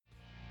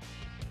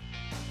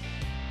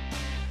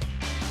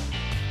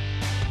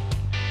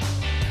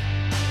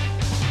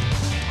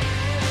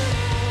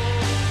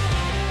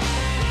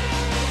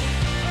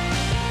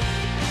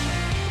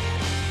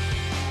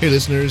Hey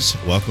listeners,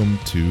 welcome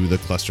to the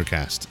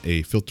Clustercast,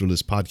 a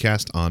filterless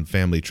podcast on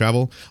family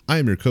travel. I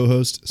am your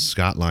co-host,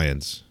 Scott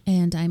Lyons.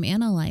 And I'm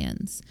Anna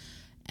Lyons.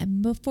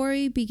 And before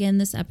we begin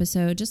this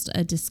episode, just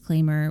a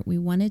disclaimer. We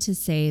wanted to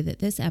say that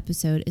this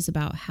episode is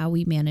about how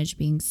we manage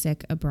being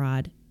sick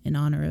abroad in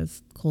honor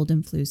of cold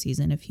and flu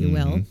season, if you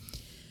will.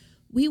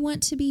 We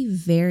want to be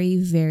very,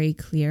 very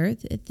clear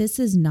that this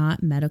is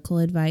not medical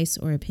advice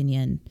or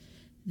opinion.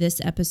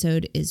 This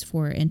episode is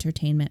for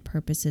entertainment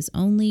purposes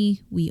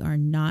only. We are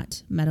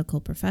not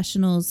medical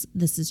professionals.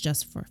 This is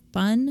just for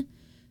fun.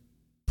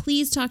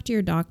 Please talk to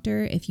your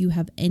doctor if you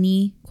have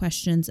any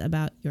questions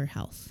about your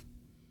health.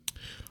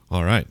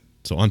 All right,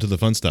 so on to the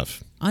fun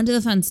stuff.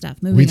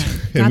 Moving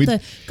on.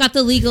 Got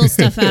the legal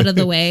stuff out of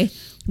the way.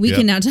 We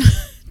can now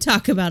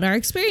talk about our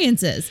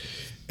experiences.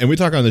 And we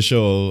talk on the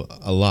show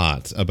a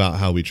lot about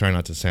how we try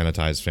not to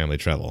sanitize family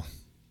travel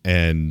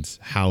and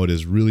how it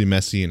is really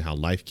messy and how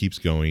life keeps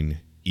going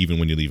even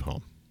when you leave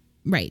home.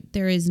 Right.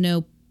 There is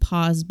no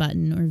pause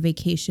button or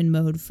vacation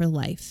mode for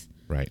life.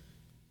 Right.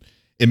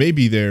 It may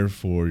be there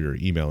for your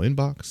email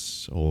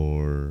inbox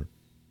or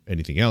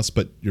anything else,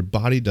 but your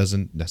body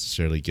doesn't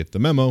necessarily get the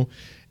memo,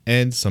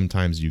 and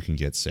sometimes you can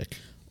get sick.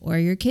 Or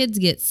your kids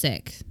get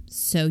sick,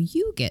 so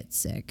you get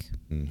sick.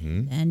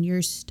 And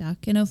you're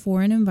stuck in a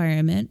foreign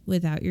environment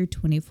without your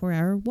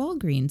 24-hour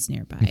Walgreens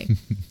nearby.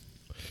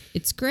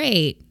 It's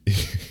great.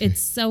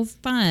 It's so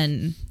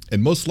fun.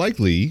 And most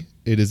likely,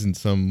 it isn't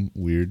some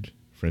weird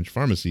French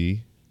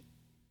pharmacy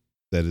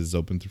that is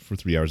open for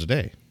 3 hours a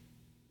day.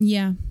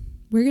 Yeah.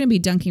 We're going to be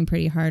dunking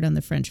pretty hard on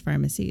the French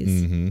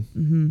pharmacies.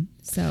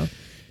 So,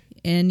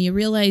 and you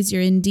realize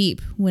you're in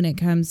deep when it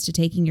comes to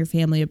taking your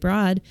family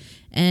abroad.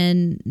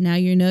 And now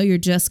you know you're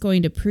just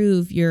going to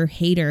prove your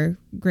hater,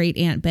 great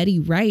Aunt Betty,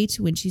 right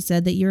when she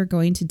said that you're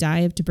going to die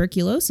of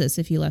tuberculosis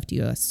if you left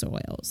U.S.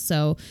 soil.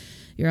 So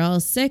you're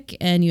all sick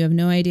and you have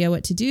no idea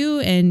what to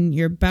do, and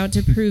you're about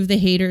to prove the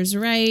haters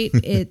right.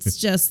 It's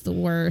just the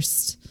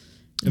worst.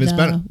 And it's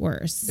bad.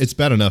 Worst. It's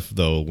bad enough,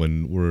 though,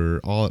 when we're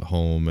all at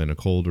home and a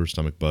cold or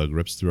stomach bug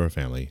rips through our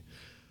family.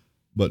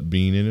 But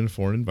being in a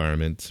foreign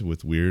environment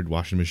with weird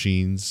washing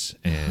machines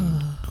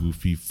and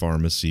goofy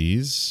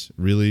pharmacies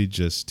really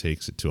just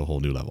takes it to a whole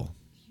new level.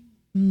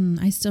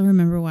 I still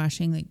remember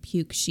washing like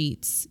puke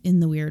sheets in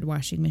the weird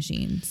washing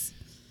machines.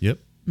 Yep.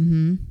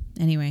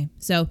 Anyway,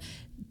 so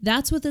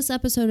that's what this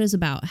episode is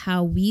about,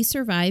 how we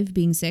survive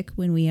being sick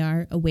when we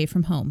are away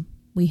from home.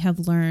 We have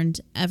learned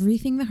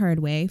everything the hard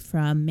way,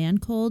 from man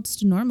colds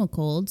to normal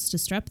colds to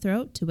strep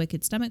throat to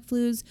wicked stomach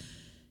flus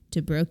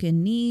to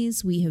broken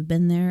knees. We have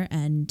been there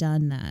and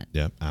done that.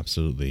 Yeah,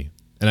 absolutely.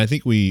 And I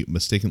think we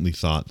mistakenly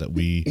thought that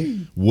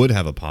we would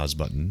have a pause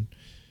button,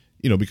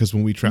 because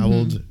when we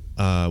traveled,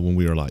 when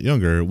we were a lot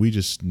younger, we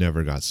just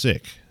never got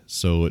sick.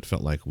 So it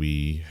felt like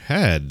we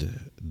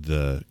had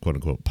the quote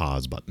unquote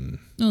pause button.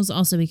 It was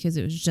also because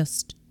it was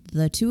just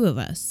the two of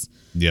us.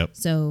 Yep.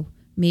 So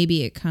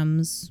maybe it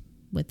comes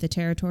with the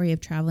territory of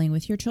traveling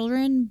with your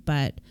children,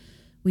 but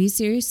we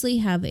seriously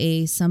have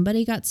a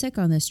somebody got sick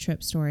on this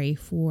trip story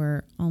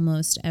for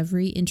almost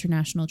every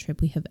international trip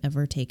we have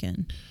ever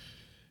taken.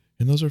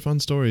 And those are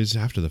fun stories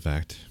after the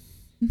fact.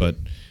 But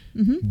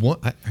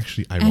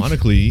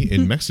ironically,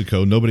 in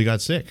Mexico, nobody got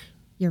sick.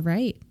 You're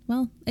right.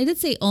 Well, I did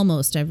say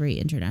almost every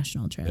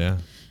international trip. Yeah.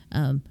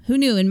 Who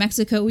knew in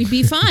Mexico we'd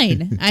be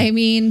fine? I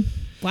mean,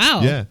 wow.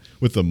 Yeah.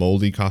 With the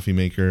moldy coffee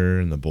maker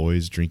and the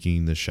boys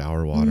drinking the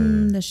shower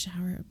water. The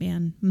shower,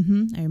 man.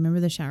 I remember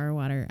the shower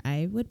water.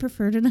 I would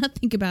prefer to not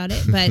think about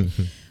it, but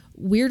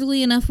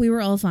weirdly enough, we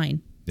were all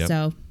fine. Yep.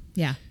 So,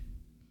 yeah.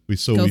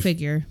 Go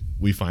figure.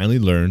 We finally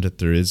learned that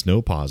there is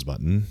no pause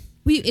button.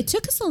 It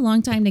took us a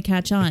long time to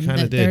catch on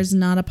that there's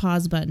not a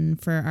pause button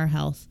for our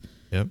health.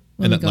 Yep.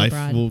 And that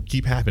life will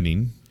keep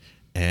happening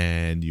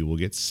and you will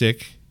get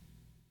sick.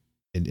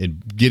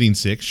 And getting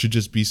sick should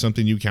just be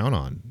something you count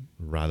on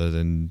rather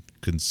than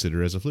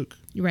consider as a fluke.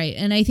 Right.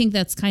 And I think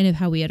that's kind of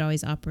how we had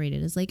always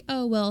operated, is like,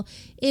 oh, well,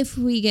 if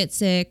we get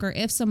sick or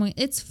if someone,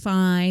 it's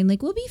fine.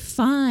 Like, we'll be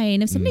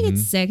fine. If somebody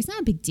gets sick, it's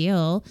not a big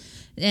deal.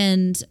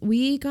 And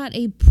we got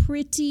a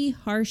pretty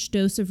harsh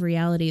dose of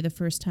reality the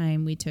first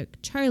time we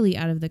took Charlie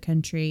out of the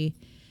country.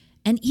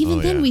 And even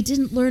then, we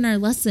didn't learn our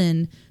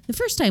lesson. The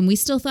first time, we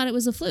still thought it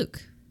was a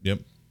fluke. Yep.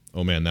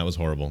 Oh, man, that was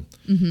horrible.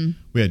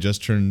 We had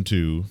just turned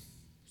 2.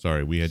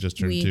 Sorry, we had just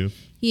turned 2.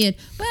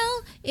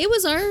 It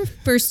was our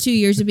first 2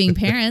 years of being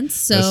parents,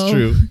 so that's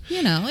true.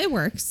 It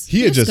works.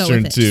 He had just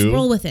turned 2. Just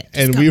roll with it.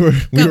 And we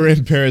were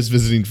in Paris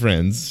visiting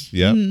friends.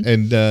 Yep.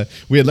 And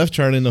we had left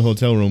Charlie in the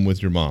hotel room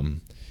with your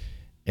mom.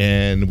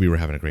 And we were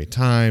having a great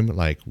time,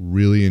 like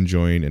really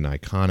enjoying an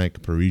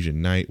iconic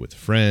Parisian night with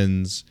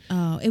friends.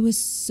 Oh, it was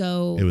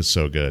so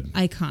good.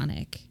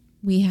 Iconic.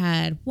 We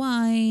had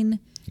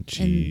wine.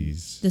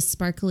 Cheese. And the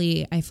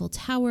sparkly Eiffel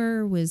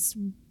Tower was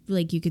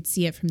like, you could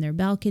see it from their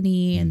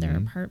balcony and their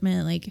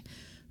apartment. Like,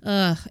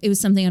 it was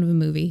something out of a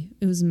movie.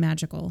 It was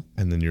magical.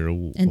 And then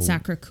and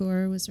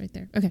Sacré-Cœur was right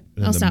there. Okay,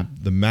 I'll stop.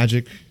 The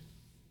magic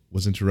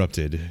was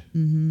interrupted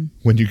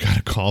when you got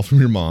a call from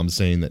your mom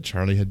saying that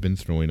Charlie had been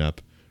throwing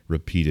up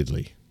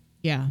repeatedly.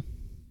 Yeah.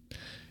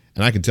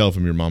 And I can tell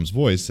from your mom's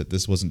voice that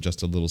this wasn't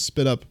just a little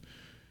spit up.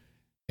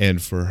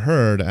 And for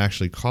her to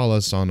actually call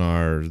us on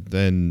our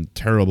then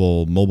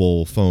terrible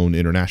mobile phone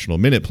international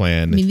minute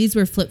plan. I mean, these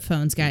were flip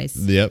phones, guys.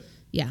 Yep.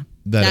 Yeah.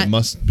 That it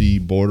must be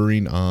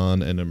bordering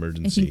on an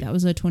emergency. I think that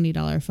was a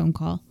 $20 phone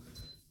call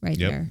right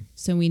there.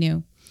 So we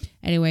knew.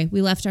 Anyway,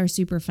 we left our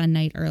super fun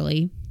night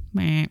early.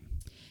 And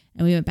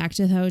we went back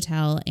to the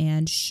hotel.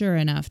 And sure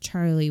enough,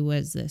 Charlie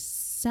was this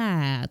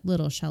sad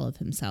little shell of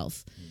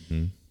himself.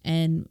 Mm-hmm.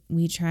 And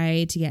we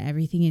tried to get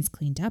everything as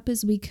cleaned up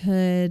as we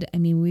could. I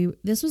mean,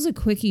 this was a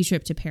quickie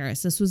trip to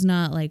Paris. This was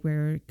not like we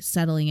were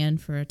settling in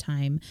for a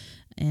time.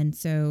 And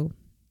so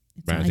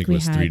it's right, not I like think we it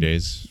was had, 3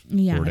 days.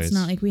 Yeah, 4 days. It's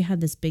not like we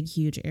had this big,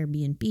 huge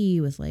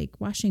Airbnb with like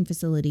washing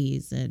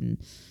facilities. And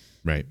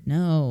right.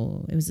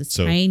 No, it was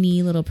a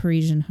tiny little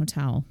Parisian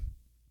hotel.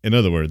 In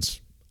other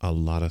words, a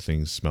lot of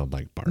things smelled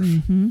like barf.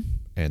 Mm-hmm.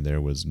 And there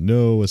was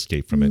no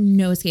escape from it.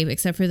 No escape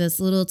except for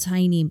this little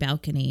tiny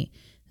balcony.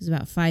 It was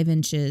about 5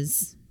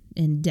 inches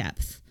in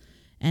depth.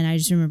 And I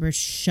just remember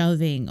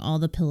shoving all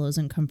the pillows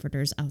and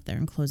comforters out there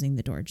and closing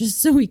the door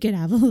just so we could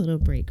have a little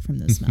break from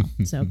the smell.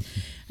 So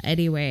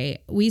anyway,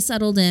 we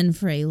settled in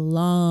for a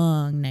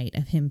long night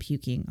of him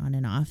puking on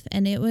and off.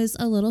 And it was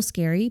a little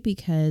scary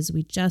because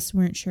we just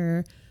weren't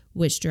sure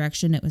which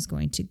direction it was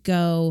going to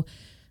go.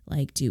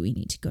 Like, do we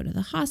need to go to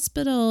the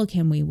hospital?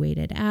 Can we wait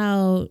it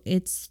out?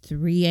 It's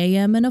 3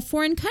 a.m. in a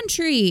foreign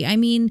country. I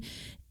mean,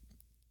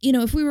 you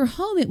know, if we were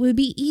home, it would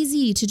be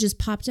easy to just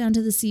pop down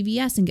to the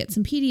CVS and get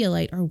some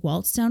Pedialyte or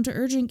waltz down to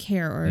urgent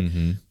care or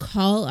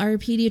call our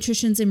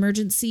pediatrician's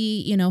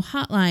emergency,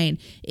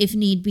 hotline if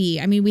need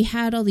be. I mean, we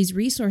had all these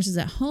resources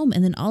at home,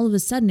 and then all of a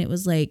sudden it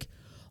was like,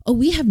 oh,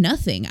 we have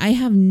nothing. I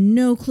have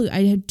no clue.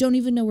 I don't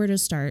even know where to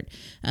start.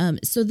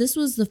 So this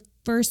was the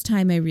first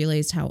time I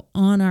realized how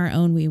on our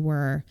own we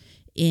were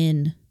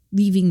in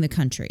leaving the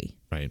country.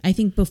 Right. I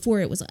think before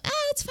it was like,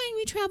 it's fine.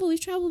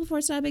 We've traveled before.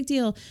 It's not a big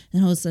deal.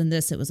 And all of a sudden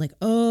it was like,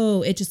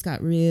 oh, it just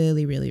got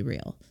really, really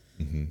real,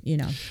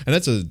 And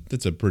that's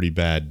a pretty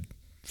bad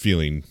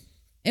feeling.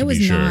 It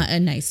was not a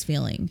nice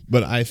feeling.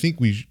 But I think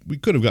we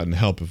could have gotten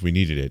help if we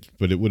needed it,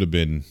 but it would have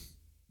been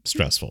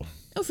stressful.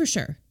 Oh, for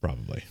sure.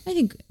 Probably. I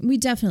think we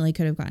definitely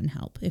could have gotten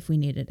help if we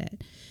needed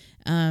it.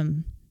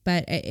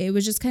 But it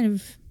was just kind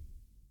of,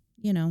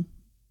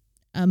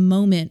 a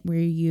moment where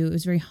it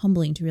was very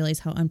humbling to realize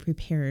how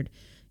unprepared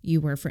you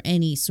were for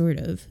any sort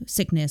of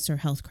sickness or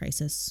health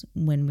crisis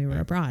when we were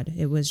abroad.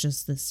 It was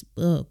just this,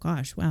 oh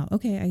gosh, wow.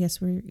 Okay. I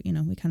guess we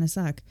kind of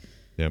suck.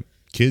 Yep.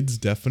 Kids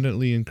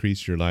definitely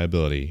increase your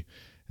liability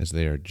as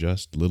they are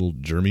just little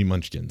germy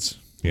munchkins,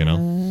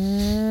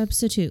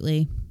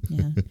 Absolutely.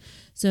 Yeah.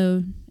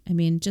 So, I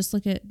mean, just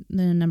look at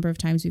the number of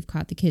times we've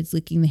caught the kids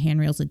licking the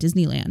handrails at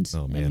Disneyland.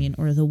 Oh, man. I mean,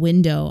 or the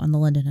window on the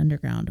London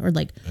Underground, or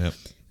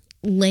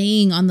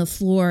laying on the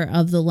floor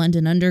of the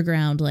London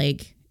Underground,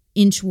 like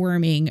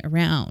inchworming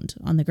around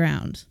on the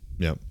ground.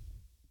 Yep.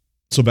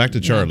 So back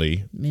to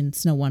Charlie. I mean,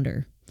 it's no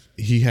wonder.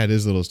 He had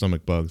his little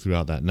stomach bug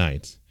throughout that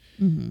night.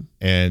 Mm-hmm.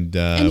 And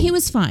he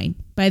was fine,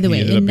 by the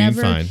way.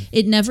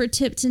 It never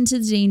tipped into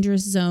the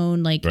dangerous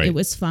zone. It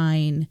was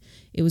fine.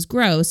 It was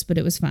gross, but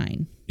it was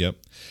fine. Yep.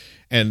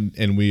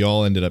 And we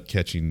all ended up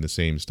catching the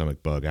same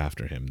stomach bug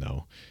after him,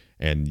 though.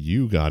 And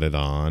you got it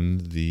on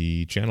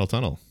the channel.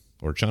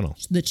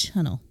 The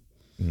channel.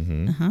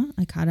 Mm-hmm.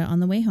 I caught it on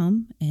the way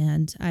home,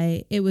 and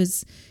it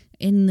was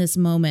in this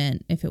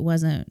moment. If it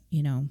wasn't,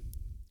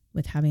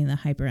 with having the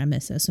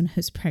hyperemesis when I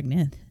was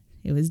pregnant,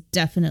 it was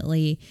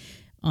definitely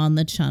on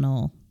the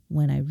channel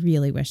when I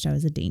really wished I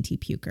was a dainty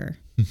puker.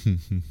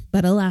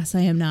 But alas,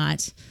 I am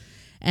not,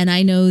 and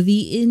I know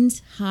the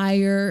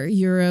entire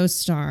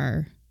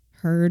Eurostar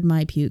heard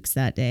my pukes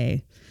that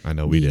day. I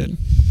know we did.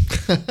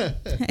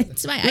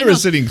 We were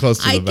sitting close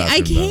to the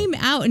bathroom. I came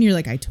out and you're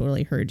like, I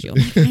totally heard you. I'm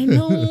like, I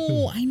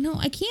know.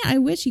 I can't. I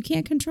wish you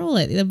can't control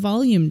it. The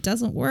volume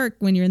doesn't work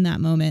when you're in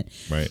that moment.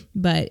 Right.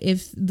 But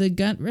if the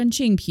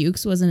gut-wrenching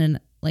pukes wasn't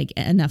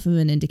enough of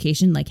an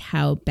indication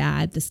how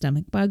bad the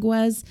stomach bug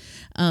was,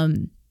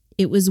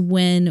 it was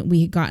when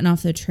we had gotten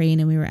off the train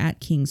and we were at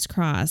King's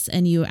Cross,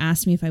 and you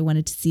asked me if I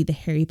wanted to see the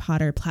Harry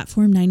Potter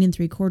platform 9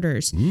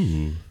 3/4.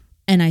 Ooh.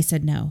 And I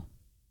said no.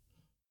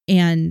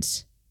 And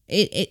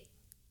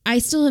I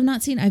still have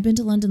not seen it. I've been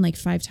to London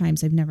 5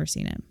 times. I've never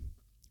seen it.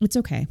 It's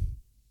okay.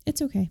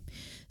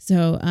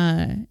 So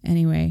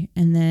anyway,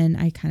 and then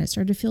I kind of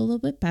started to feel a little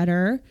bit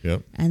better.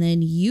 Yep. And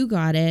then you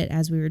got it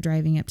as we were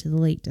driving up to the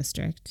Lake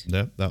District.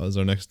 Yep, that was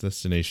our next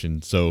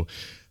destination. So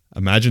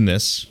imagine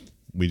this.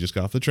 We just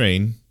got off the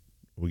train.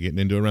 We're getting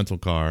into a rental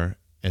car.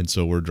 And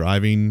so we're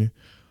driving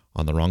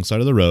on the wrong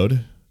side of the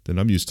road than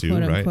I'm used to,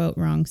 quote, right? Unquote,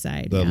 wrong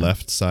side. The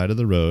left side of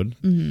the road.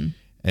 Mm-hmm.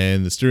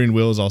 And the steering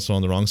wheel is also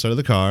on the wrong side of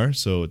the car,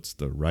 so it's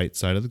the right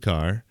side of the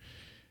car.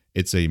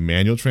 It's a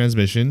manual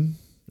transmission,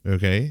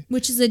 okay?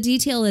 Which is a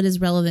detail that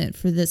is relevant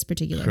for this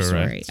particular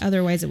story.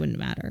 Otherwise, it wouldn't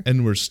matter.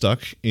 And we're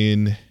stuck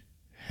in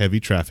heavy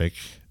traffic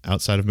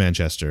outside of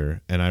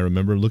Manchester, and I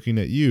remember looking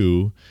at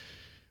you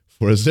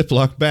for a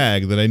Ziploc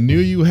bag that I knew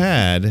you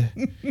had.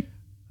 I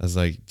was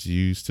like, do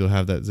you still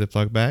have that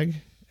Ziploc bag?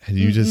 And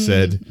you just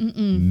said,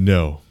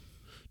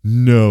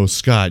 no,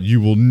 Scott,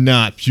 you will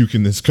not puke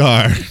in this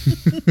car.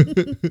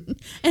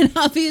 And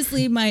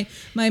obviously my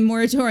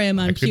moratorium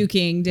on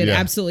puking did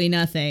absolutely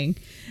nothing.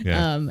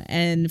 Yeah.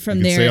 And from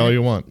You can there, say all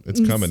you want. It's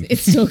coming.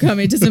 It's still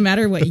coming. It doesn't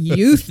matter what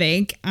you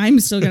think. I'm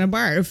still going to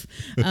barf.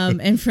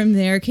 And from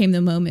there came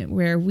the moment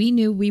where we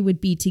knew we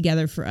would be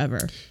together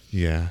forever.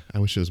 Yeah. I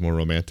wish it was more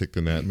romantic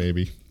than that,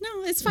 maybe. No,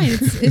 it's fine.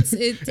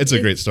 It's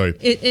a great story.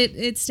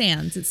 It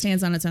stands. It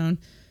stands on its own.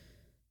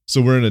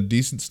 So we're in a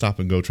decent stop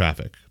and go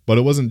traffic, but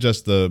it wasn't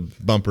just the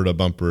bumper to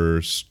bumper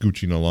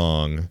scooching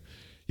along.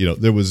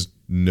 There was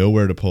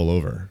nowhere to pull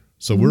over.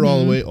 So we're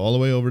all the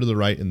way over to the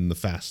right in the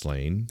fast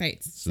lane.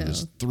 Right. So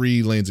there's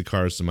 3 lanes of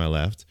cars to my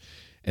left.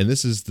 And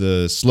this is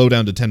the slow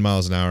down to 10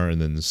 miles an hour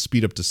and then the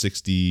speed up to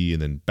 60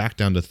 and then back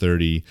down to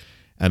 30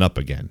 and up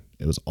again.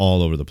 It was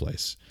all over the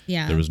place.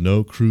 Yeah. There was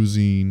no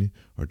cruising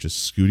or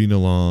just scooting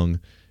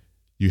along.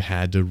 You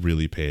had to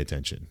really pay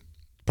attention.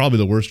 Probably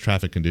the worst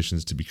traffic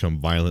conditions to become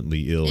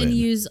violently ill and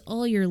use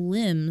all your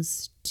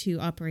limbs to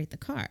operate the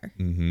car.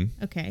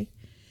 Mm-hmm. Okay.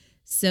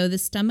 So the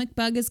stomach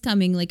bug is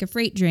coming like a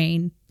freight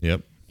train.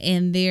 Yep.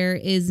 And there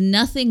is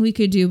nothing we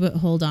could do but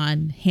hold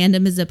on. Hand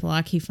him a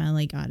Ziploc. He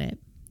finally got it.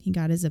 He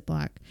got a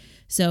Ziploc.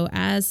 So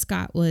as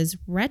Scott was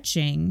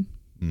retching,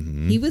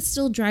 he was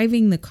still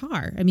driving the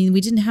car. I mean,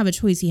 we didn't have a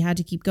choice. He had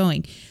to keep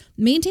going.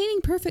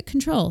 Maintaining perfect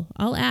control,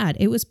 I'll add.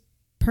 It was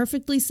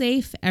perfectly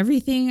safe.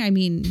 Everything. I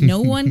mean, no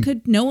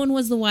one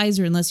was the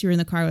wiser unless you were in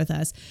the car with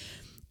us.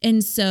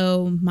 And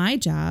so my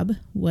job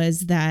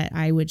was that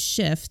I would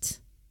shift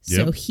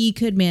so he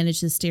could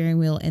manage the steering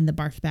wheel and the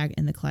barf bag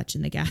and the clutch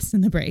and the gas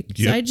and the brake.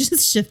 So I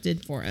just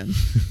shifted for him.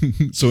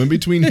 So in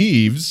between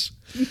heaves,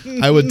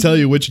 I would tell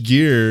you which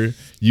gear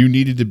you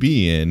needed to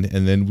be in.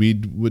 And then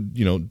we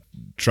would,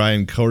 try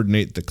and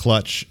coordinate the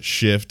clutch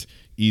shift,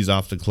 ease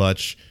off the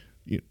clutch,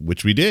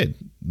 which we did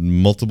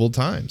multiple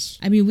times.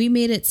 I mean, we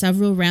made it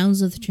several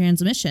rounds of the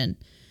transmission.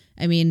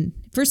 I mean,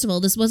 first of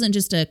all, this wasn't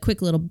just a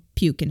quick little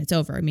puke and it's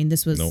over. I mean,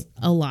 this was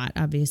a lot,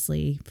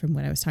 obviously, from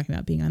what I was talking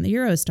about being on the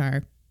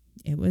Eurostar.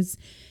 It was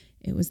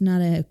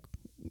not a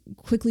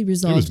quickly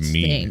resolved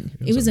thing.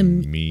 It was a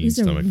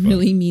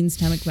really mean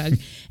stomach bug.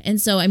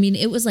 And so, I mean,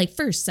 it was like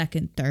first,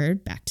 second,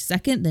 third, back to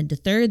second, then to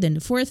third, then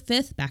to fourth,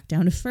 fifth, back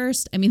down to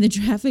first. I mean, the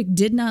traffic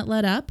did not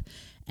let up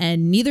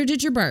and neither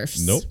did your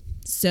barfs. Nope.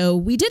 So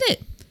we did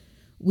it.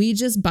 We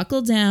just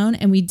buckled down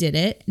and we did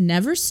it.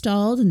 Never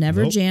stalled,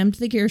 never jammed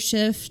the gear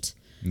shift.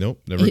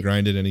 Nope. Never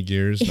grinded any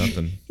gears,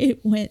 nothing.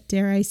 It went,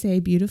 dare I say,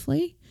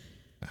 beautifully.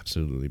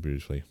 Absolutely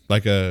beautifully.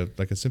 Like a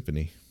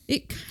symphony.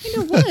 It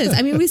kind of was.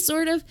 I mean, we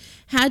sort of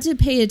had to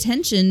pay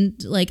attention.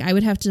 Like I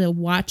would have to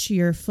watch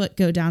your foot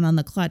go down on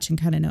the clutch and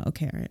kind of know,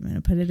 okay, all right, I'm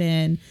going to put it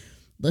in,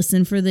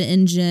 listen for the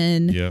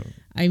engine. Yeah.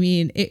 I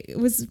mean, it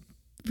was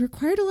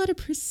required a lot of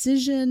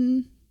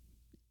precision,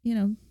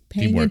 paying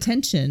Teamwork.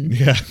 attention.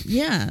 Yeah.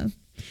 Yeah.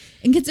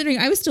 And considering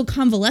I was still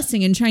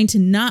convalescing and trying to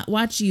not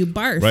watch you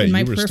barf in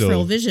my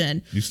peripheral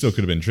vision. You still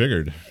could have been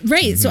triggered.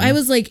 Right. Mm-hmm. So I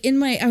was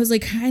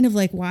like kind of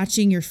like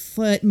watching your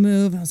foot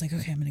move. I was like,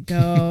 okay, I'm going to go.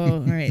 All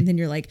right. And then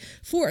you're like,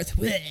 fourth.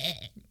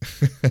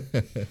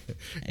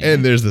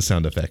 And there's the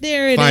sound effect.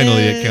 There it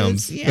Finally, is. It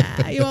comes.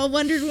 Yeah. You all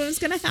wondered what was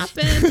going to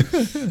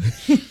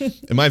happen.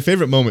 And my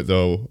favorite moment,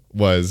 though,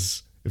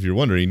 was, if you're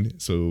wondering,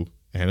 so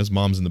Hannah's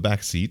mom's in the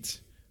back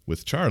seat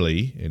with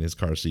Charlie in his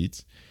car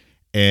seats.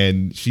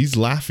 And she's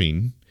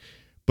laughing,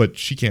 but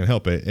she can't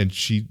help it. And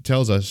she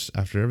tells us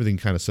after everything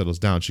kind of settles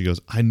down, she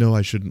goes, I know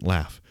I shouldn't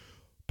laugh,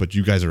 but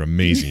you guys are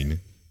amazing.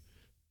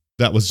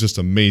 That was just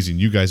amazing.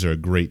 You guys are a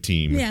great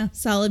team. Yeah.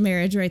 Solid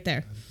marriage right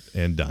there.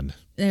 And done.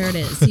 There it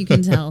is. You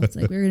can tell. It's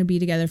like we're going to be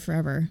together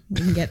forever.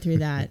 We can get through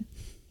that.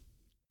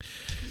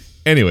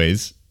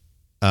 Anyways,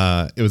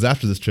 it was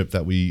after this trip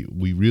that we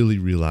really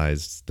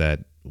realized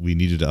that we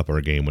needed to up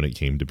our game when it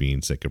came to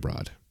being sick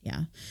abroad.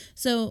 Yeah.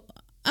 So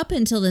up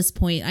until this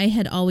point, I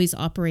had always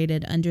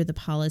operated under the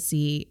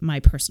policy, my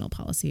personal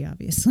policy,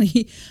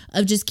 obviously,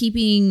 of just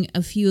keeping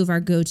a few of our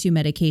go-to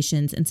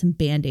medications and some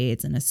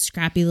Band-Aids and a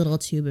scrappy little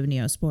tube of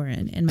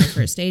Neosporin in my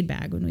first aid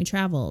bag when we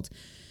traveled.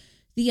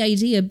 The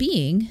idea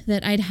being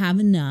that I'd have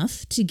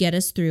enough to get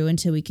us through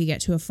until we could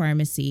get to a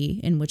pharmacy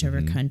in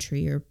whichever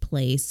country or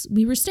place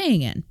we were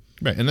staying in.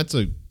 Right. And that's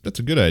a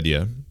good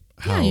idea.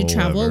 Yeah, you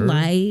travel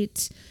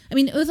light. I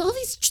mean, with all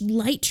these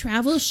light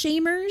travel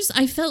shamers,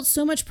 I felt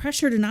so much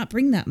pressure to not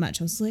bring that much.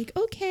 I was like,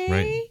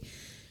 okay,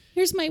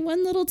 here's my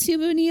one little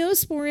tube of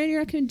Neosporin. You're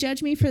not going to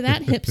judge me for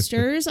that,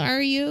 hipsters,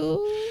 are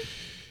you?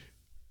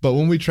 But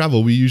when we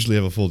travel, we usually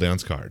have a full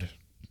dance card.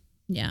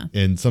 Yeah.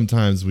 And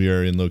sometimes we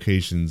are in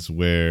locations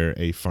where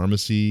a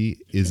pharmacy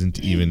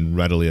isn't even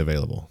readily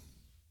available.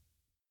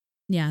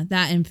 Yeah,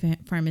 that and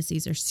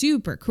pharmacies are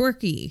super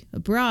quirky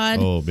abroad.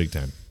 Oh, big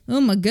time. Oh,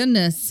 my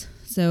goodness.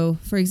 So,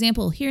 for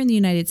example, here in the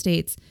United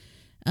States,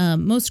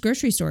 most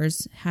grocery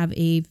stores have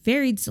a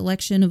varied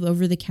selection of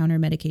over-the-counter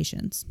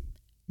medications.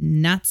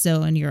 Not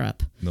so in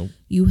Europe. Nope.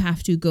 You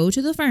have to go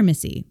to the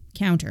pharmacy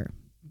counter,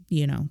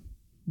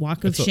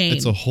 walk of shame.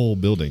 It's a whole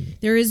building.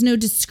 There is no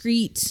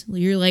discreet,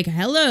 you're like,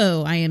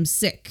 hello, I am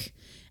sick.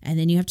 And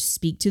then you have to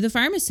speak to the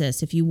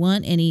pharmacist if you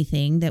want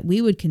anything that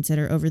we would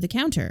consider over the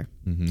counter.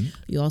 Mm-hmm.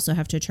 You also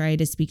have to try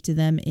to speak to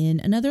them in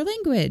another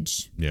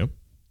language. Yep.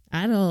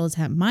 Adults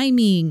have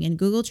miming and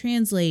Google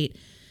Translate.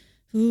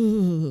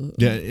 Ooh.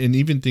 Yeah, and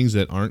even things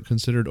that aren't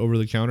considered over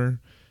the counter,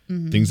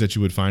 things that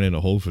you would find in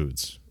a Whole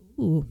Foods.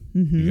 Ooh.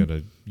 Mm-hmm. You got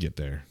to get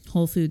there.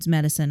 Whole Foods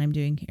medicine. I'm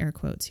doing air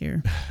quotes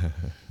here.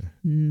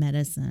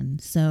 Medicine.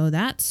 So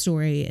that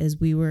story is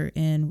we were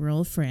in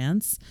rural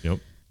France. Yep.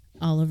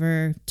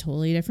 Oliver,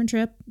 totally different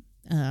trip.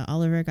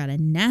 Oliver got a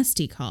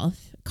nasty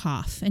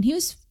cough, and he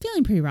was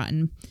feeling pretty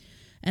rotten.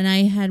 And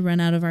I had run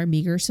out of our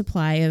meager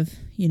supply of,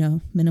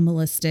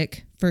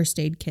 minimalistic first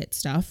aid kit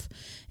stuff.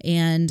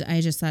 And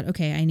I just thought,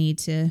 okay, I need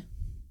to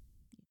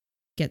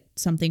get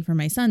something for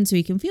my son so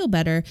he can feel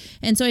better.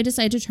 And so I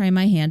decided to try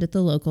my hand at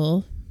the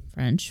local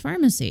French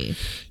pharmacy.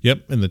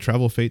 Yep, and the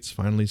travel fates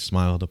finally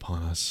smiled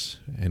upon us,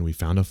 and we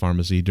found a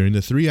pharmacy during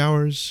the 3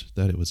 hours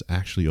that it was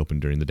actually open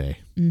during the day.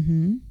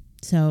 Mm-hmm.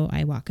 So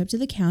I walk up to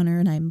the counter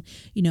and I'm,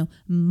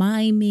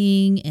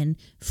 miming and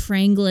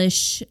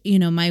Franglish,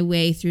 my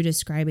way through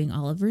describing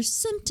Oliver's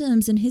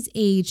symptoms and his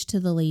age to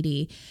the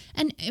lady.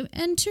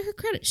 And to her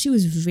credit, she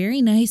was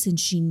very nice and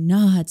she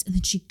nods and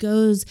then she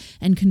goes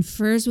and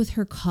confers with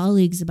her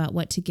colleagues about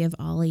what to give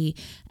Ollie.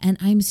 And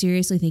I'm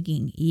seriously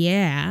thinking,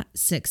 yeah,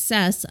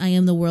 success. I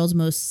am the world's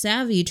most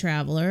savvy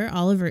traveler.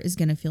 Oliver is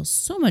going to feel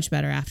so much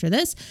better after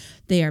this.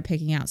 They are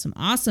picking out some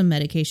awesome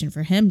medication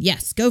for him.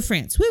 Yes, go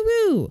France. Woo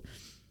woo.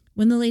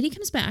 When the lady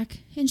comes back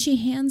and she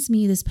hands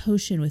me this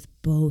potion with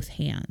both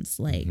hands,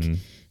 like,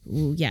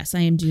 ooh, yes, I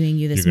am doing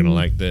you this. You're going to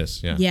like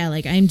this. Yeah. Yeah,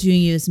 like I'm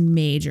doing you this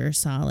major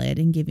solid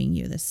and giving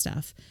you this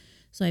stuff.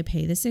 So I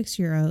pay the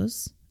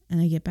 €6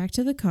 and I get back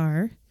to the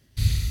car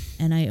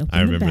and I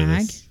open the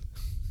bag. This.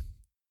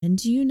 And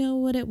do you know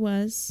what it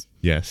was?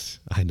 Yes,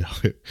 I know.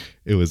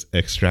 It was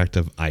extract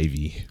of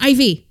ivy.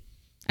 Ivy.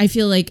 I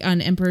feel like on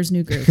Emperor's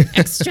New Groove.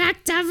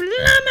 Extract of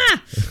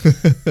llama.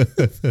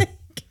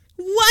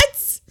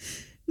 What?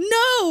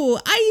 No,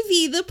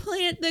 ivy, the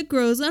plant that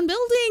grows on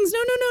buildings. No.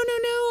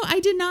 I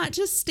did not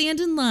just stand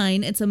in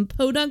line at some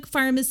podunk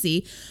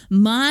pharmacy,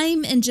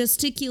 mime and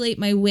gesticulate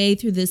my way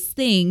through this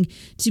thing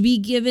to be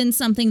given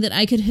something that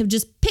I could have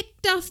just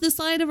picked off the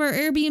side of our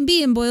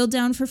Airbnb and boiled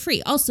down for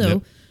free.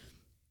 Also,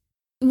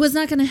 It was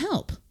not going to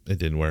help. It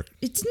didn't work.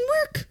 It didn't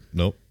work.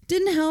 Nope.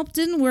 Didn't help,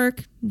 didn't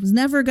work. It was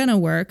never going to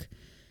work.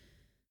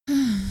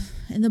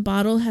 And the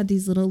bottle had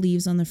these little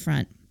leaves on the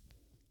front.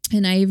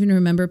 And I even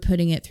remember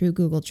putting it through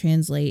Google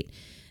Translate.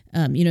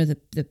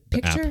 The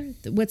picture.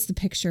 What's the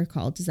picture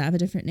called? Does that have a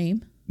different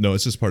name? No,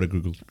 it's just part of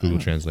Google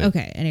Translate.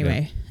 Okay.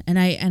 Anyway, and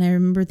I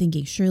remember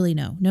thinking, surely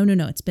no.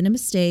 It's been a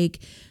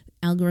mistake.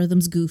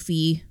 Algorithm's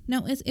goofy.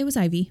 No, it was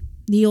ivy.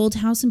 The old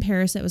house in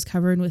Paris that was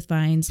covered with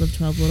vines lived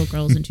 12 little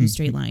girls in 2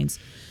 straight lines.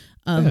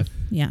 Kind of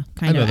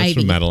that's ivy.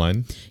 from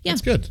Madeline. Yeah,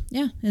 that's good.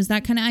 Yeah, it was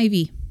that kind of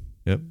ivy.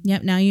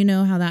 Yep. Now you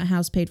know how that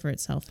house paid for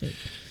itself.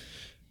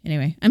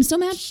 Anyway, I'm still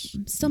mad.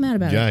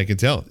 About it. Yeah, I can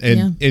tell.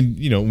 And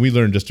we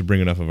learned just to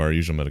bring enough of our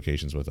usual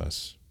medications with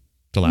us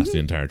to last the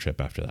entire trip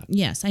after that.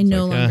 Yes, I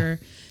no longer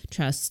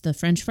trust the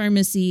French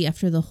pharmacy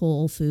after the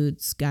Whole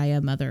Foods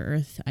Gaia Mother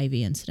Earth IV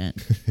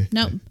incident.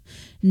 Nope.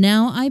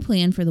 Now I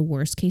plan for the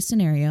worst case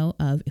scenario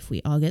of if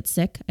we all get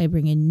sick, I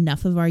bring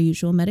enough of our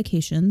usual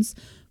medications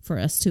for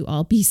us to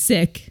all be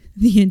sick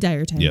the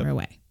entire time we're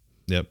away.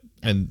 Yep.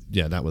 And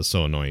that was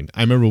so annoying.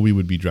 I remember we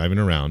would be driving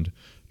around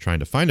trying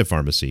to find a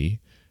pharmacy.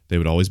 They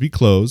would always be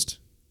closed,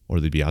 or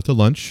they'd be out to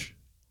lunch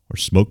or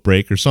smoke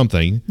break or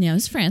something. Yeah, it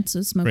was France. It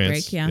was smoke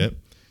break, yeah. Yep.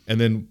 And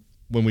then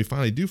when we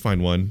finally do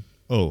find one,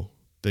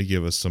 they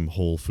give us some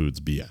Whole Foods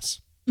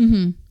BS.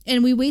 Mm-hmm.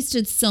 And we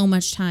wasted so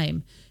much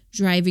time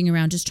driving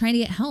around just trying to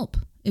get help.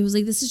 It was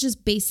like, this is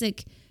just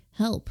basic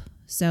help.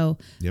 So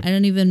I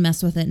don't even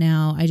mess with it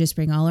now. I just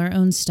bring all our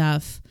own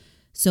stuff.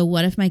 So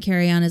what if my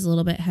carry-on is a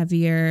little bit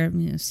heavier?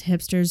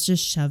 Hipsters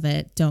just shove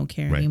it. Don't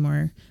care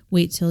anymore.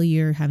 Wait till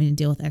you're having to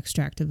deal with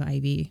extract of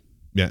IV.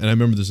 Yeah, and I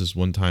remember this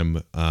one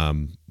time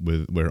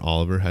where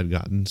Oliver had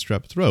gotten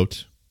strep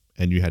throat,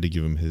 and you had to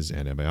give him his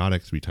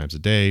antibiotic 3 times a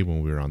day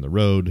when we were on the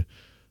road.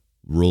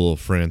 Rural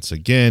France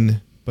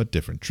again, but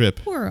different trip.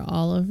 Poor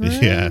Oliver.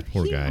 Yeah,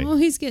 poor guy. He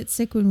always gets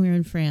sick when we were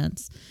in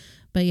France.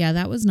 But yeah,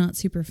 that was not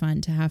super fun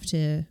to have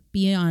to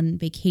be on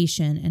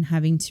vacation and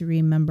having to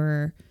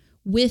remember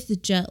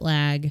with jet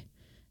lag,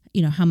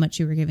 how much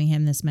you were giving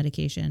him this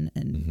medication.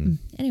 And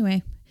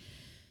anyway,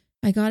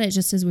 I got it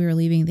just as we were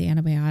leaving the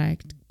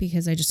antibiotic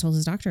because I just told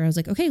his doctor, I was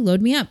like, okay,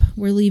 load me up.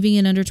 We're leaving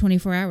in under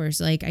 24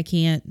 hours. Like, I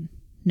can't,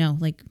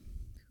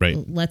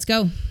 let's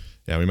go.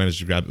 Yeah, we managed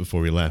to grab it before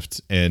we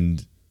left.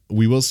 And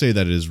we will say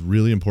that it is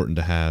really important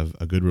to have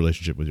a good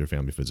relationship with your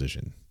family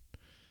physician.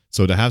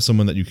 So to have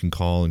someone that you can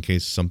call in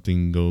case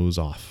something goes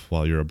off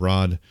while you're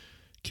abroad,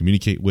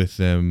 communicate with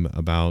them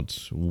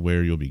about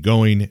where you'll be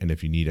going and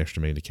if you need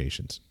extra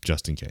medications,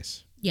 just in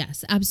case.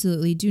 Yes,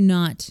 absolutely. Do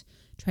not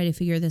try to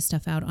figure this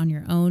stuff out on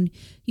your own.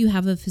 You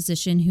have a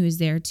physician who is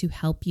there to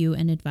help you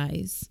and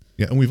advise.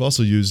 Yeah, and we've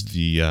also used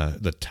the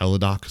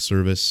Teladoc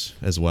service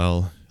as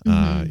well.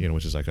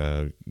 which is like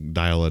a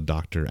dial a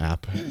doctor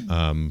app,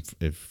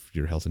 if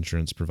your health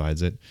insurance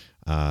provides it,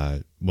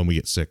 when we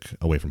get sick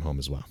away from home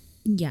as well.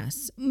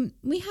 Yes.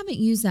 We haven't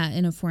used that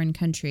in a foreign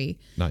country.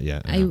 Not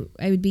yet. I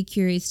would be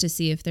curious to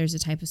see if there's a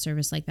type of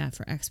service like that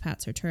for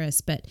expats or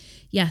tourists. But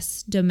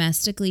yes,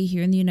 domestically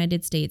here in the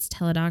United States,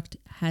 Teladoc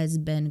has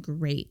been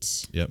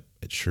great. Yep.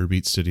 It sure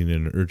beats sitting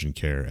in an urgent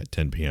care at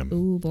 10 p.m.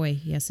 Oh, boy.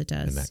 Yes, it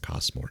does. And that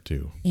costs more,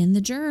 too. And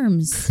the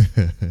germs.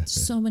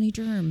 So many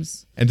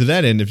germs. And to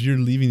that end, if you're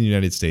leaving the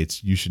United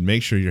States, you should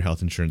make sure your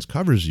health insurance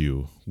covers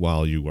you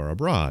while you are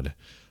abroad.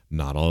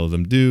 Not all of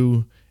them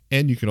do.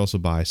 And you can also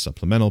buy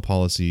supplemental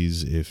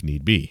policies if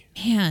need be.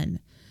 Man,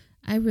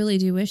 I really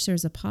do wish there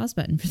was a pause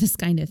button for this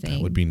kind of thing.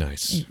 That would be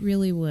nice. It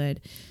really would.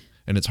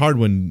 And it's hard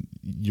when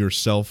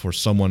yourself or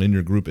someone in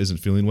your group isn't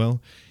feeling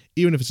well,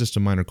 even if it's just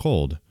a minor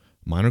cold.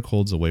 Minor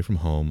colds away from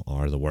home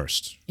are the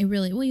worst.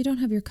 Well, you don't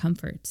have your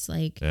comforts.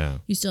 Like, yeah.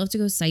 You still have to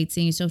go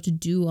sightseeing. You still have to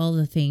do all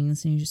the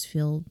things, and you just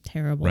feel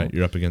terrible. Right.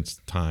 You're up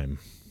against time.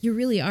 You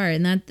really are.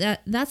 And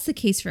that's the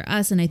case for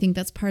us. And I think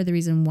that's part of the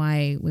reason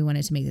why we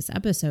wanted to make this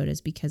episode,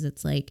 is because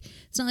it's like,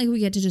 it's not like we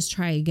get to just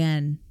try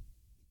again,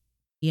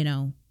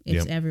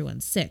 if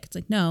everyone's sick. It's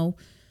like, no,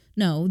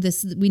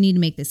 we need to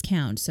make this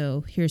count.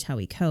 So here's how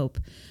we cope.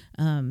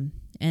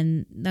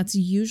 And that's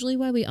usually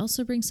why we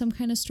also bring some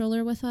kind of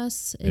stroller with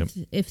us.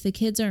 If the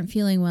kids aren't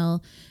feeling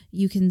well,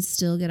 you can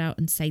still get out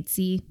and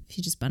sightsee if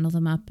you just bundle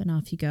them up and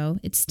off you go.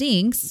 It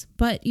stinks,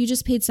 but you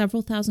just paid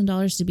several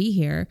 $1,000s to be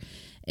here.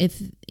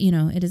 If,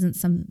 it isn't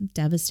some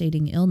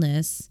devastating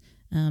illness,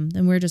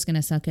 then we're just going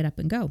to suck it up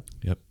and go.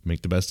 Yep.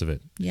 Make the best of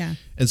it. Yeah.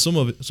 And so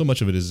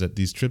much of it is that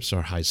these trips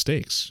are high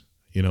stakes,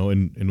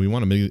 and we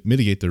want to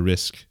mitigate the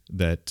risk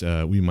that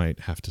we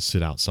might have to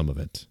sit out some of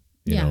it.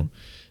 You know,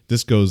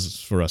 this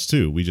goes for us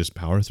too. We just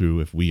power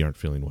through if we aren't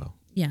feeling well.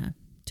 Yeah,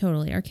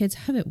 totally. Our kids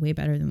have it way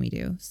better than we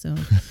do. So,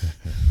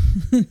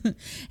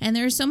 and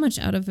there's so much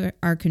out of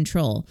our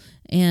control,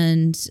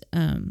 and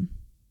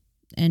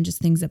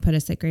just things that put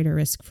us at greater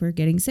risk for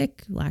getting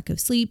sick: lack of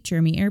sleep,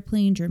 germy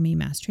airplane, germy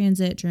mass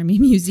transit, germy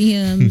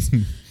museums,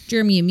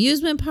 germy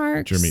amusement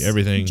parks,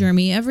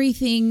 germy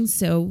everything.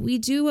 So we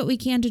do what we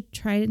can to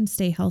try and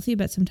stay healthy,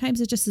 but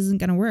sometimes it just isn't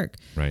going to work.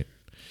 Right.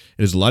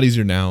 It is a lot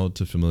easier now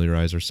to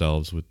familiarize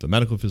ourselves with the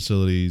medical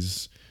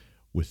facilities,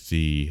 with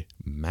the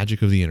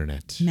magic of the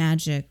internet.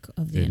 Magic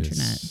of the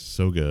internet. Is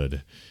so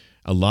good.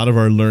 A lot of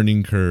our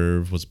learning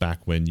curve was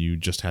back when you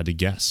just had to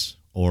guess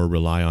or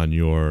rely on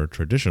your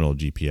traditional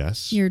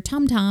GPS. Your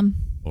TomTom.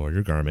 Or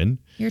your Garmin.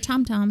 Your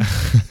TomTom.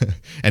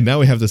 And now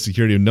we have the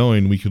security of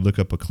knowing we could look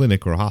up a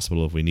clinic or a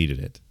hospital if we needed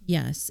it.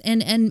 Yes.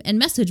 And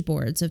message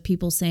boards of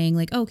people saying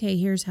like, okay,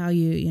 here's how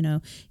you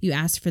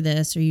ask for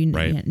this, or you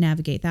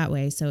navigate that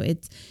way. So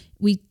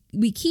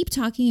we keep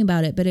talking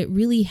about it, but it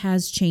really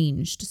has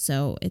changed.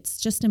 So it's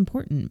just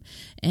important.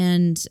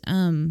 And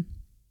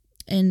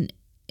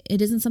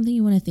it isn't something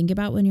you want to think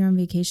about when you're on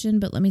vacation,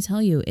 but let me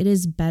tell you, it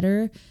is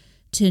better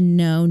to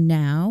know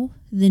now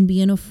than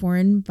be in a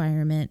foreign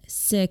environment,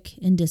 sick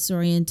and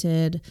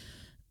disoriented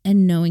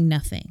and knowing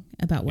nothing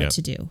about what to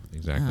do.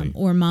 Exactly.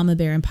 Or Mama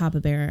Bear and Papa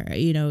Bear,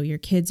 your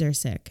kids are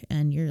sick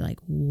and you're like,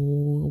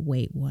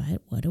 wait,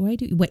 what? What do I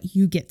do? What,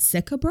 you get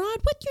sick abroad?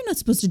 What? You're not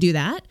supposed to do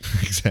that.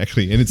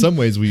 Exactly. And in some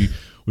ways we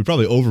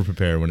probably over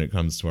prepare when it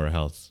comes to our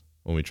health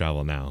when we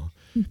travel now.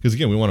 Because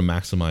again, we want to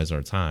maximize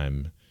our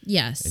time.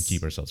 Yes. And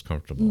keep ourselves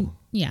comfortable.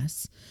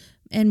 Yes.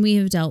 And we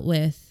have dealt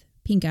with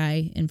pink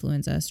eye,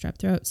 influenza, strep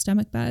throat,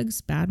 stomach bugs,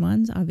 bad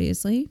ones,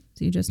 obviously.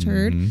 So you just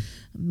heard.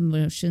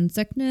 Motion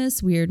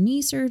sickness, weird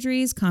knee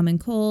surgeries, common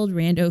cold,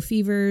 rando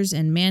fevers,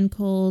 and man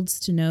colds,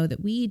 to know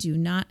that we do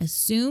not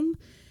assume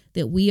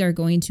that we are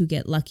going to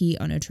get lucky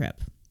on a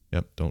trip.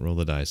 Yep. Don't roll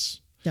the dice.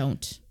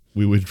 Don't.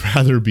 We would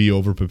rather be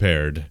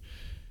over-prepared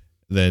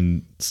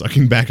than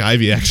sucking back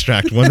IV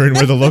extract, wondering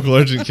where the local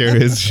urgent care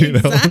is,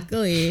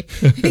 Exactly.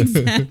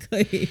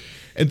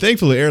 And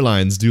thankfully,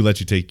 airlines do let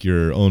you take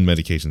your own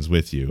medications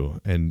with you.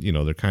 And,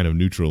 they're kind of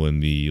neutral in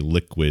the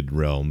liquid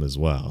realm as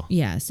well.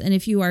 Yes. And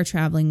if you are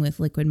traveling with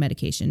liquid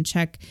medication,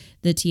 check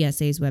the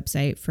TSA's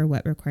website for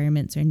what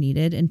requirements are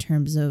needed in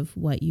terms of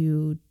what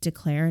you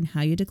declare and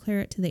how you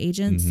declare it to the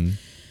agents. Mm-hmm.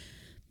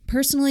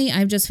 Personally,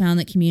 I've just found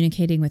that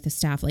communicating with the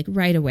staff, like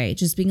right away,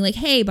 just being like,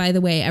 hey, by the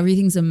way,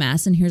 everything's a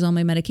mess and here's all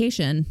my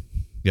medication.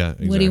 Yeah,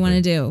 exactly. What do you want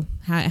to do?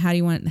 How do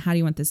you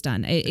want this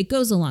done? It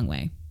goes a long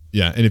way.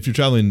 Yeah, and if you're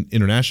traveling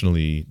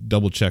internationally,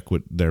 double check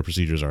what their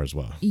procedures are as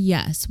well.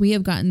 Yes, we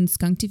have gotten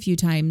skunked a few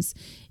times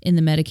in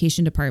the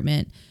medication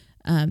department.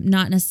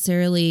 Not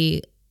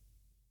necessarily,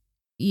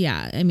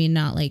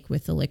 not like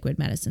with the liquid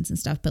medicines and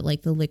stuff, but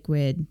like the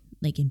liquid,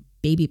 like in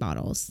baby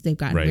bottles, they've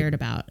gotten weird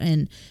about.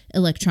 And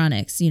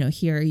electronics,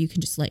 here you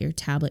can just let your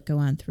tablet go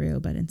on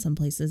through, but in some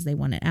places they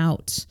want it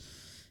out.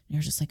 And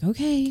you're just like,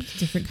 okay,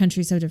 different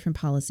countries have different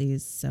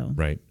policies. So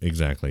right,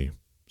 exactly.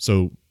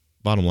 So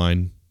bottom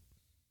line,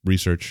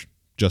 research,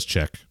 just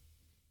check.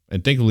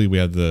 And thankfully we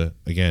have the,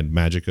 again,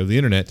 magic of the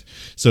internet.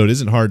 So it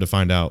isn't hard to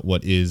find out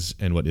what is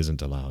and what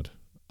isn't allowed.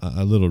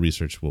 A little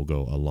research will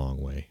go a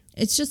long way.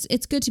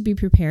 It's good to be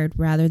prepared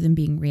rather than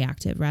being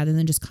reactive, rather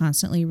than just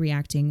constantly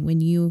reacting. When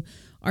you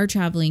are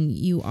traveling,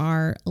 you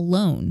are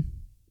alone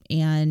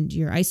and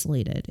you're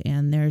isolated,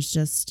 and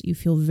you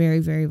feel very,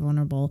 very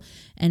vulnerable.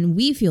 And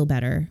we feel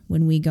better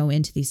when we go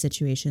into these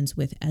situations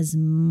with as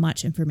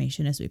much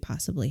information as we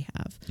possibly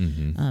have,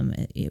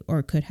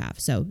 or could have.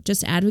 So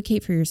just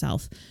advocate for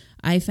yourself.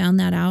 I found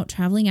that out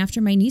traveling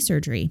after my knee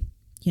surgery,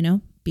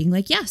 being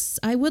like, yes,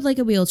 I would like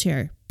a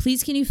wheelchair.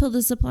 Please, can you fill the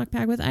Ziploc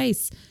bag with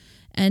ice?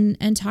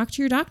 And talk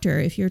to your doctor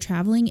if you're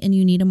traveling and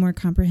you need a more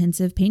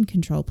comprehensive pain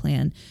control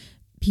plan.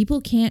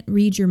 People can't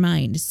read your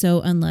mind. So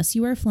unless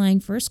you are flying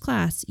first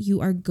class,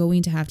 you are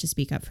going to have to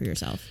speak up for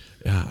yourself.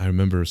 Yeah, I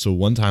remember. So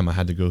one time I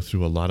had to go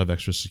through a lot of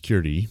extra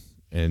security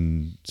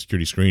and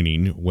security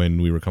screening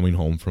when we were coming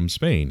home from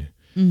Spain.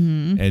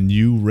 Mm-hmm. And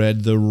you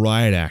read the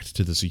riot act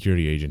to the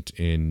security agent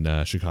in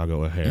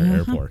Chicago O'Hare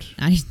Airport.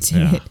 I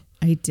did. Yeah.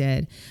 I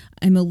did.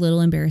 I'm a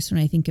little embarrassed when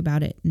I think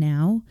about it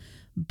now,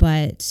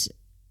 but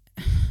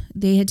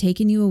they had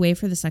taken you away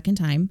for the second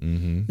time.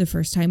 Mm-hmm. The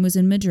first time was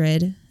in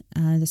Madrid.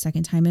 The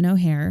second time in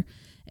O'Hare,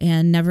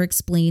 and never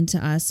explained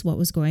to us what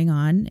was going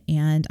on.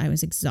 And I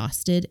was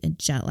exhausted and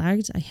jet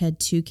lagged. I had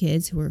 2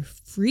 kids who were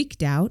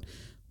freaked out,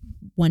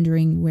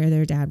 wondering where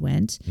their dad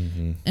went.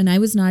 Mm-hmm. And I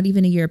was not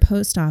even a year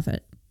post-op,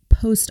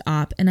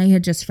 and I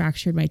had just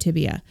fractured my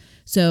tibia.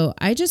 So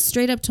I just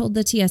straight up told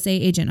the TSA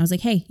agent, I was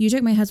like, hey, you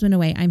took my husband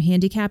away. I'm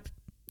handicapped.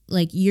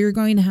 Like, you're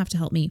going to have to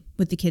help me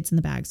with the kids in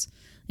the bags.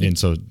 Like, and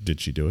so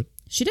did she do it?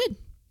 She did.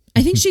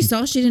 I think she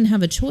saw she didn't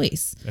have a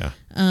choice. Yeah.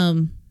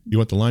 You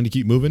want the line to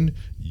keep moving?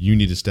 You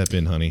need to step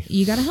in, honey.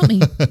 You got to help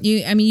me.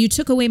 You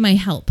took away my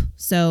help.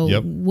 So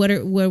yep. What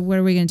are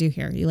we going to do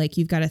here?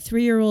 You've got a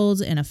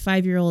 3-year-old and a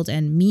 5-year-old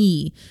and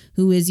me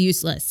who is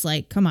useless.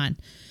 Like, come on.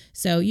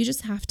 So you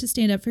just have to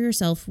stand up for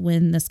yourself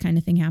when this kind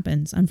of thing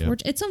happens.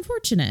 Yep. It's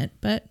unfortunate,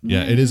 but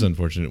yeah, it is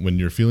unfortunate when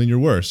you're feeling your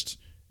worst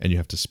and you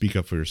have to speak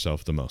up for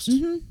yourself the most.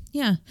 Mm-hmm.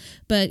 Yeah.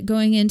 But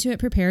going into it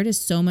prepared is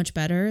so much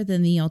better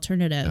than the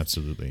alternative.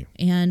 Absolutely.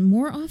 And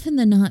more often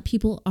than not,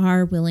 people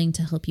are willing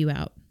to help you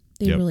out.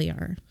 They really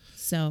are.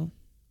 So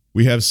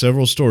we have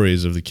several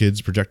stories of the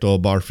kids projectile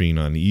barfing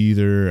on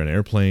either an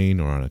airplane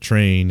or on a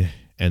train,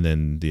 and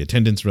then the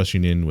attendants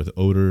rushing in with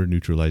odor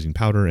neutralizing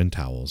powder and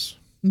towels.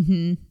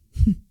 Mm-hmm.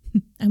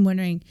 I'm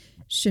wondering,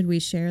 should we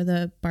share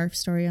the barf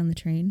story on the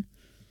train?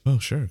 Oh,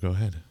 sure. Go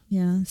ahead.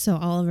 Yeah. So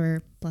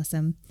Oliver, bless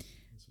him.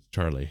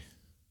 Charlie.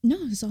 No,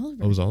 it was Oliver.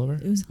 Oh, it was Oliver?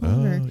 It was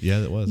Oliver. Oh,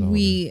 yeah, it was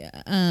Oliver.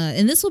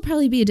 And this will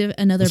probably be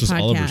another this was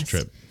podcast. Oliver's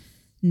trip.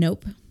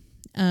 Nope.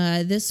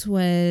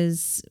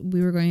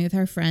 We were going with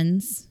our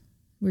friends.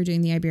 We were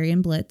doing the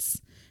Iberian Blitz,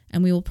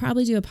 and we will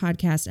probably do a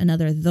podcast,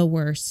 another The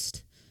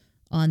Worst,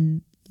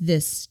 on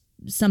this,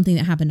 something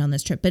that happened on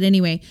this trip. But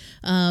anyway,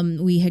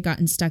 we had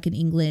gotten stuck in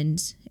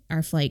England.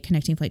 Our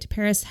connecting flight to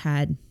Paris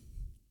had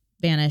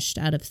vanished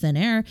out of thin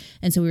air.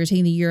 And so we were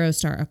taking the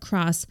Eurostar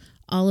across.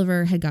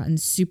 Oliver had gotten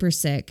super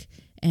sick,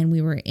 and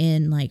we were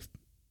in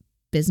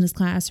business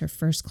class or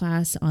first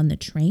class on the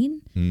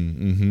train.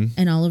 Mm-hmm.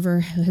 And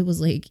Oliver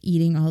was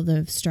eating all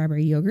the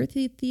strawberry yogurt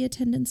that the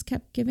attendants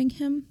kept giving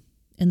him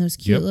in those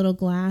cute little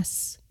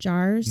glass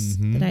jars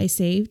that I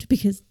saved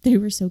because they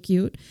were so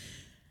cute.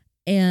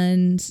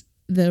 And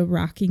the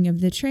rocking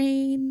of the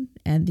train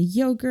and the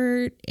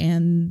yogurt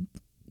and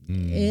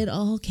it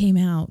all came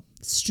out.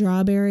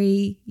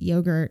 Strawberry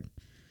yogurt.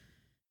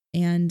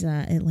 And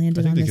it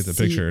landed on the seat. I think they get the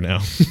picture now.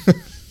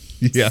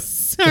 Yeah.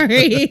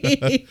 Sorry.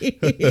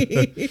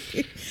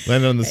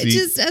 Landed on the seat.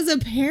 Just as a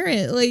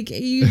parent,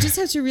 you just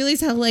have to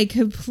realize how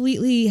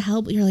completely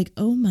you're like,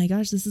 oh my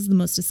gosh, this is the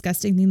most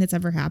disgusting thing that's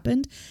ever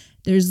happened.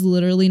 There's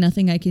literally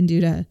nothing I can do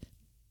to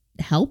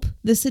help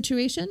this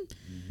situation.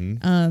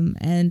 Mm-hmm.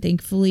 And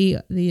thankfully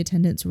the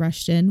attendants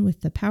rushed in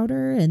with the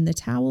powder and the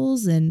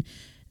towels, and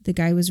the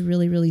guy was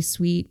really, really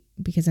sweet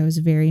because I was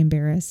very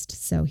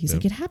embarrassed. So he's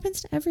like, it happens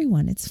to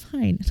everyone. It's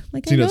fine. I'm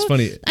like, it's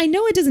funny. I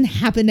know it doesn't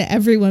happen to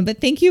everyone, but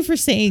thank you for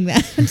saying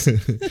that.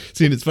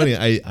 See, and it's funny.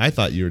 I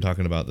thought you were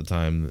talking about the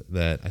time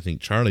that I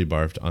think Charlie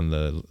barfed on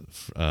the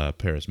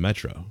Paris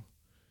metro.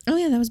 Oh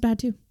yeah, that was bad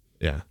too.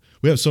 Yeah.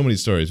 We have so many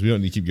stories. We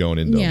don't need to keep going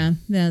into them.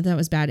 Yeah, that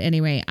was bad.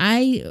 Anyway,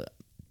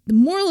 the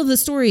moral of the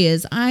story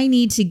is I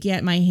need to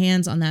get my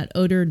hands on that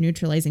odor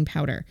neutralizing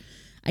powder.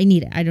 I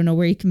need it. I don't know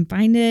where you can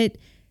find it.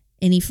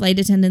 Any flight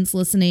attendants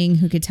listening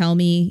who could tell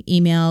me,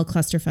 email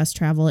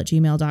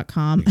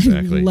clusterfusttravel@gmail.com.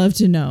 Exactly. I'd love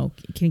to know.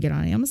 Can you get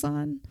on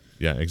Amazon?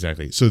 Yeah,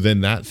 exactly. So then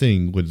that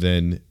thing would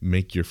then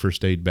make your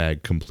first aid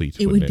bag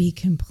complete. It would be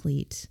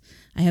complete.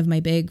 I have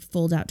my big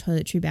fold-out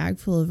toiletry bag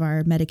full of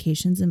our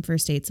medications and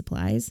first aid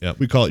supplies. Yeah,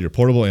 we call it your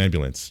portable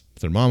ambulance.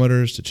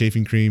 Thermometers to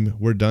chafing cream.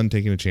 We're done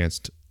taking a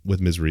chance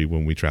with misery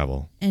when we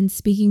travel. And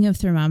speaking of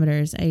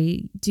thermometers,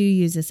 I do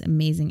use this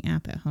amazing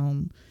app at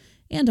home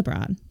and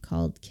abroad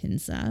called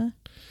Kinsa.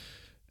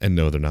 And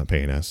no, they're not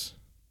paying us.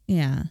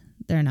 Yeah,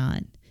 they're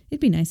not. It'd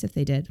be nice if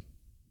they did,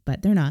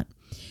 but they're not.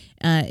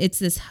 It's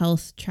this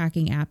health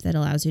tracking app that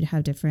allows you to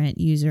have different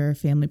user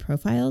family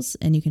profiles,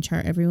 and you can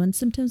chart everyone's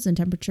symptoms and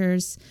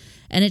temperatures.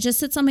 And it just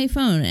sits on my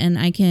phone, and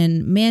I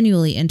can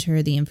manually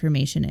enter the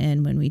information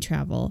in when we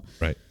travel.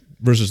 Right.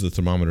 Versus the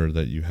thermometer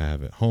that you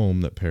have at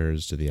home that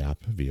pairs to the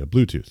app via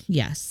Bluetooth.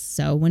 Yes.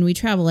 So when we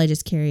travel, I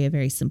just carry a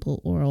very simple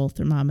oral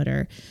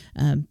thermometer.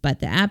 But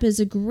the app is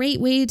a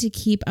great way to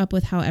keep up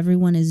with how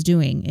everyone is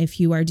doing. If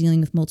you are dealing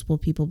with multiple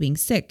people being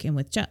sick and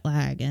with jet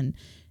lag and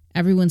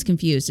everyone's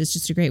confused, it's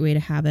just a great way to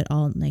have it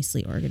all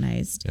nicely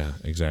organized. Yeah,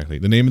 exactly.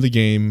 The name of the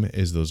game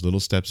is those little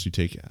steps you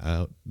take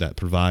out that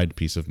provide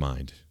peace of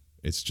mind.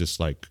 It's just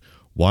like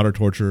water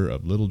torture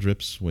of little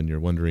drips when you're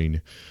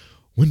wondering,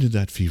 when did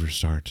that fever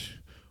start?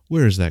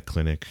 Where is that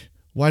clinic?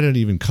 Why did it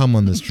even come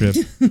on this trip?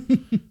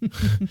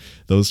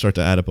 Those start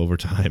to add up over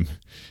time.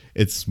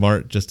 It's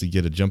smart just to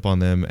get a jump on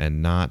them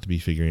and not to be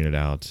figuring it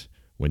out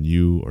when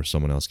you or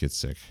someone else gets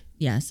sick.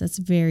 Yes, that's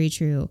very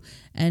true.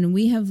 And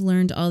we have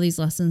learned all these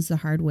lessons the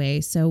hard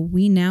way. So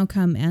we now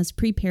come as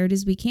prepared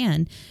as we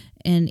can,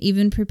 and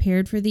even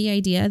prepared for the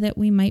idea that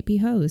we might be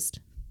hosed.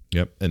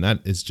 Yep. And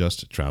that is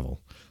just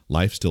travel.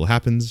 Life still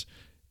happens,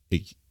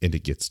 and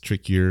it gets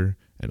trickier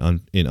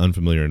and in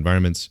unfamiliar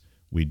environments.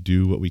 We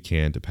do what we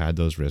can to pad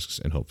those risks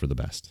and hope for the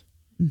best.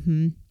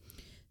 Mm-hmm.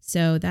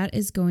 So that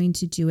is going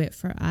to do it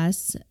for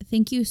us.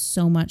 Thank you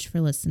so much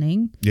for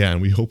listening. Yeah,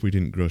 and we hope we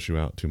didn't gross you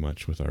out too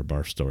much with our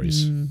barf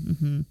stories.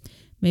 Mm-hmm.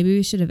 Maybe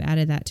we should have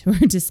added that to our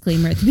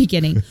disclaimer at the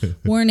beginning.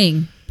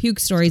 Warning, puke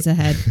stories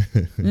ahead.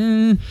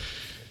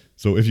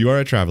 So if you are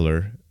a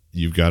traveler,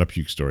 you've got a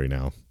puke story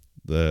now.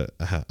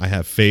 I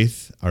have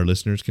faith our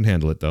listeners can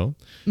handle it, though.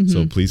 Mm-hmm.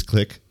 So please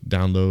click,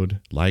 download,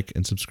 like,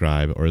 and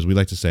subscribe, or as we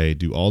like to say,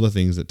 do all the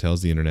things that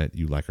tells the internet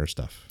you like our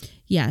stuff.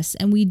 Yes,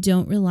 and we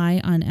don't rely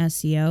on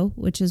SEO,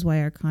 which is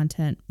why our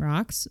content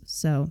rocks.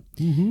 So,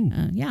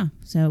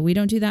 so we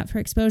don't do that for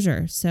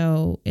exposure.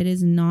 So it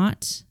is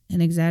not an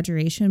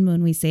exaggeration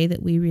when we say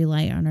that we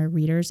rely on our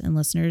readers and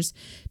listeners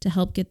to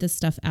help get this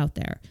stuff out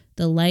there.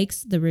 The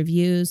likes, the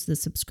reviews, the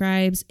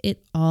subscribes,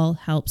 it all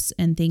helps.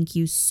 And thank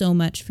you so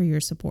much for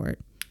your support.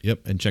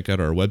 Yep. And check out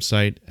our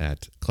website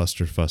at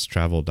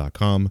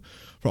clusterfusstravel.com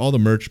for all the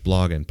merch,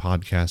 blog, and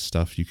podcast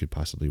stuff you could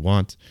possibly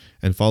want.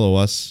 And follow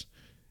us,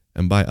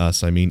 and by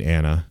us, I mean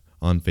Anna,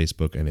 on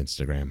Facebook and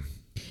Instagram.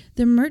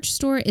 The merch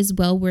store is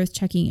well worth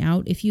checking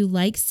out. If you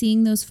like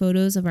seeing those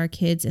photos of our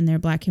kids in their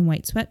black and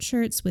white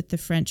sweatshirts with the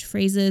French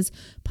phrases,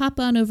 pop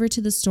on over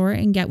to the store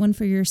and get one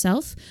for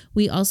yourself.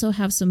 We also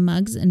have some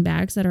mugs and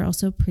bags that are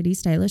also pretty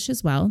stylish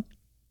as well.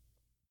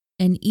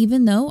 And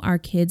even though our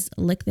kids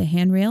lick the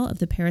handrail of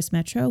the Paris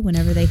Metro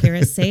whenever they hear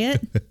us say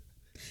it,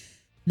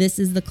 this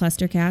is the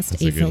Clustercast,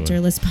 a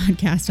filterless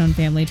podcast on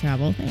family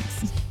travel.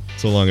 Thanks.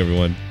 So long,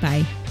 everyone.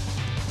 Bye.